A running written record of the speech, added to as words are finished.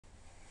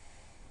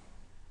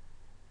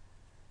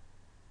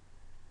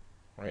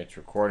Right, it's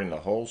recording the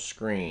whole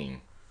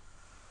screen.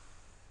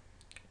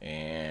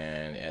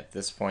 And at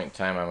this point in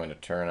time, I'm going to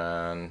turn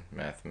on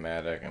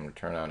Mathematica. I'm going to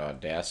turn on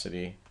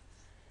Audacity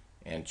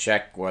and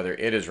check whether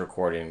it is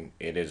recording.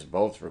 It is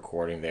both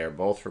recording. They are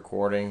both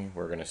recording.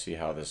 We're going to see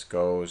how this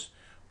goes.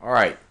 All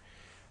right.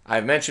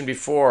 I've mentioned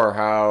before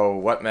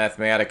what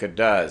Mathematica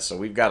does. So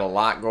we've got a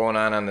lot going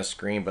on the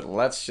screen, but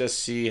let's just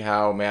see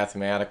how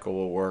Mathematica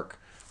will work.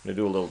 I'm going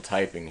to do a little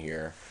typing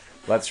here.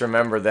 Let's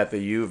remember that the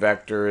u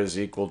vector is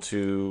equal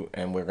to,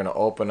 and we're going to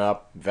open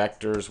up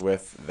vectors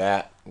with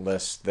that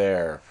list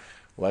there.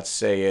 Let's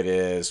say it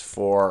is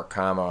 4,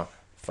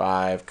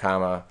 5,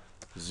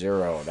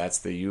 0. That's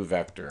the u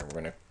vector. We're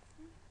going to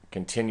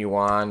continue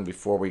on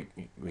before we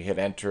hit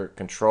enter,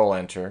 control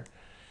enter.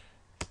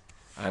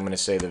 I'm going to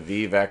say the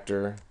v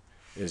vector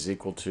is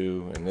equal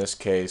to, in this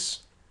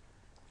case,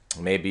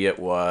 maybe it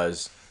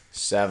was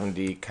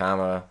 70,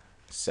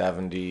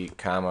 70,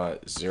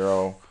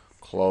 0.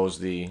 Close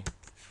the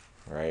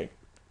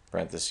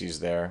parentheses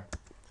there.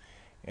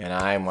 And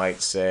I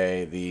might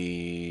say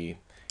the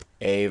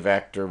a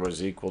vector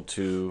was equal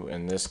to,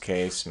 in this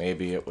case,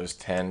 maybe it was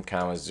 10,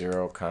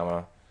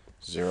 0,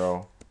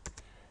 0.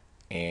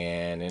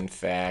 And in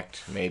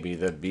fact, maybe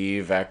the b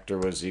vector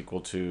was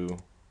equal to,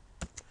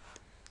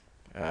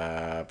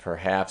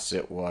 perhaps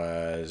it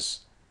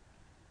was,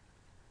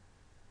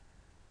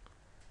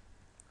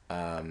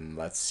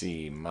 let's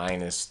see,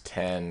 minus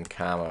 10,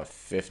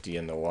 50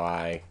 in the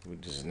y,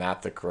 which is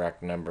not the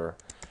correct number.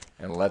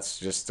 And let's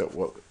just,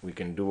 we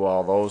can do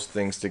all those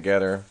things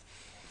together.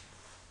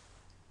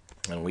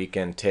 And we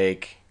can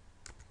take,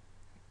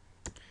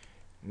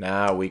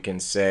 now we can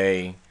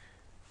say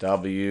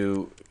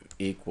w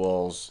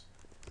equals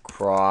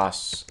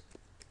cross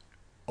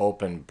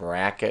open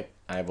bracket,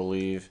 I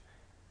believe,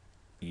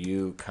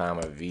 u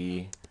comma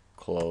v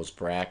close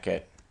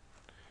bracket,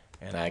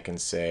 and I can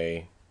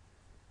say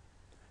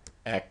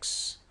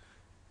x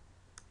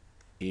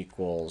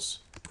equals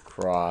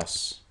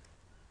cross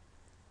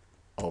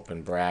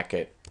open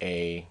bracket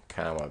a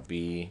comma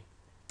b,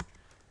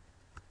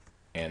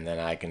 and then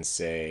I can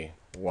say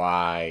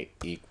y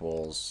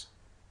equals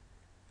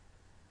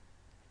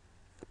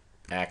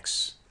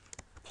x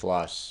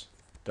plus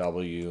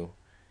w,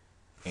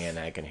 and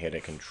I can hit a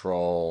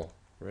control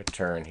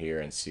return here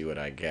and see what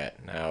I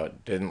get. Now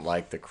it didn't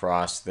like the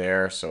cross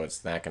there, so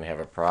it's not going to have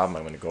a problem.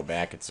 I'm going to go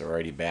back. It's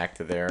already back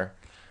to there.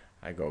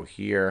 I go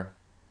here,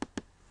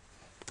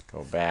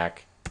 go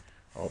back,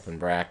 open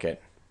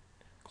bracket,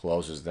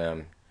 closes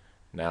them.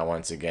 Now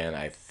once again,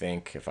 I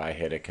think if I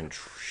hit a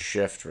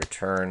shift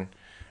return,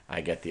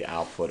 I get the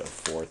output of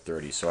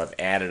 430. So I've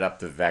added up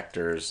the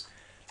vectors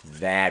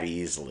that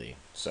easily.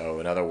 So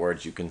in other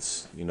words, you can,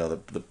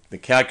 the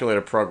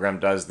calculator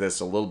program does this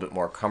a little bit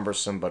more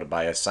cumbersome, but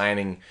by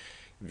assigning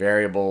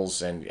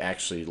variables and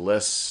actually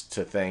lists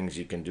to things,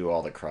 you can do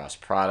all the cross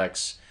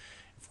products.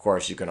 Of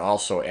course, you can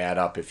also add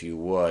up if you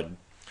would.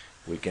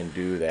 We can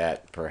do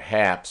that.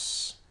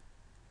 Perhaps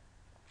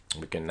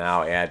we can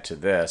now add to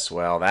this.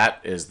 Well, that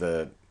is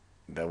the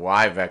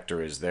y vector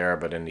is there,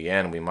 but in the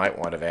end, we might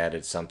want to have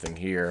added something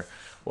here.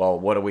 Well,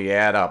 what do we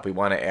add up? We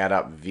want to add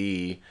up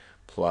v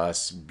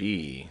plus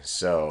b.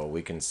 So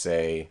we can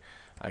say,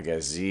 I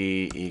guess,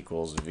 z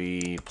equals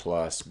v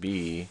plus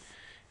b,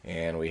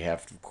 and we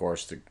have, of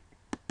course, to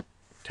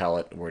tell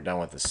it we're done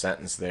with the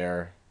sentence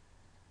there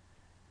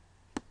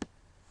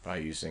by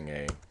using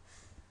a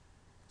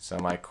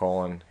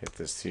semicolon. Hit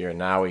this here.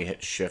 Now we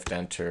hit shift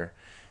enter,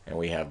 and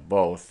we have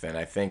both. And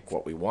I think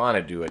what we want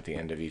to do at the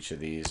end of each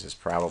of these is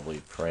probably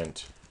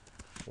print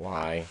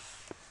y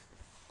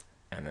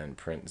and then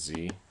print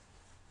z.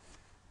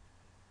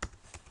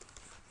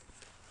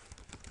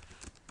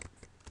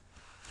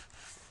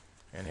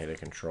 And hit a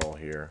control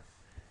here,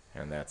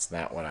 and that's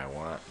not what I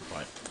want,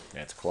 but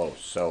that's close.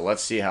 So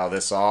let's see how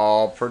this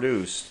all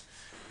produced.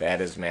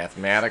 That is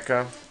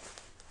Mathematica.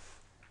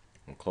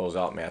 We'll close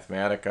out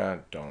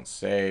Mathematica, don't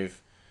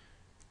save.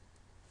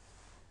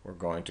 We're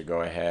going to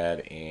go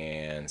ahead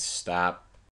and stop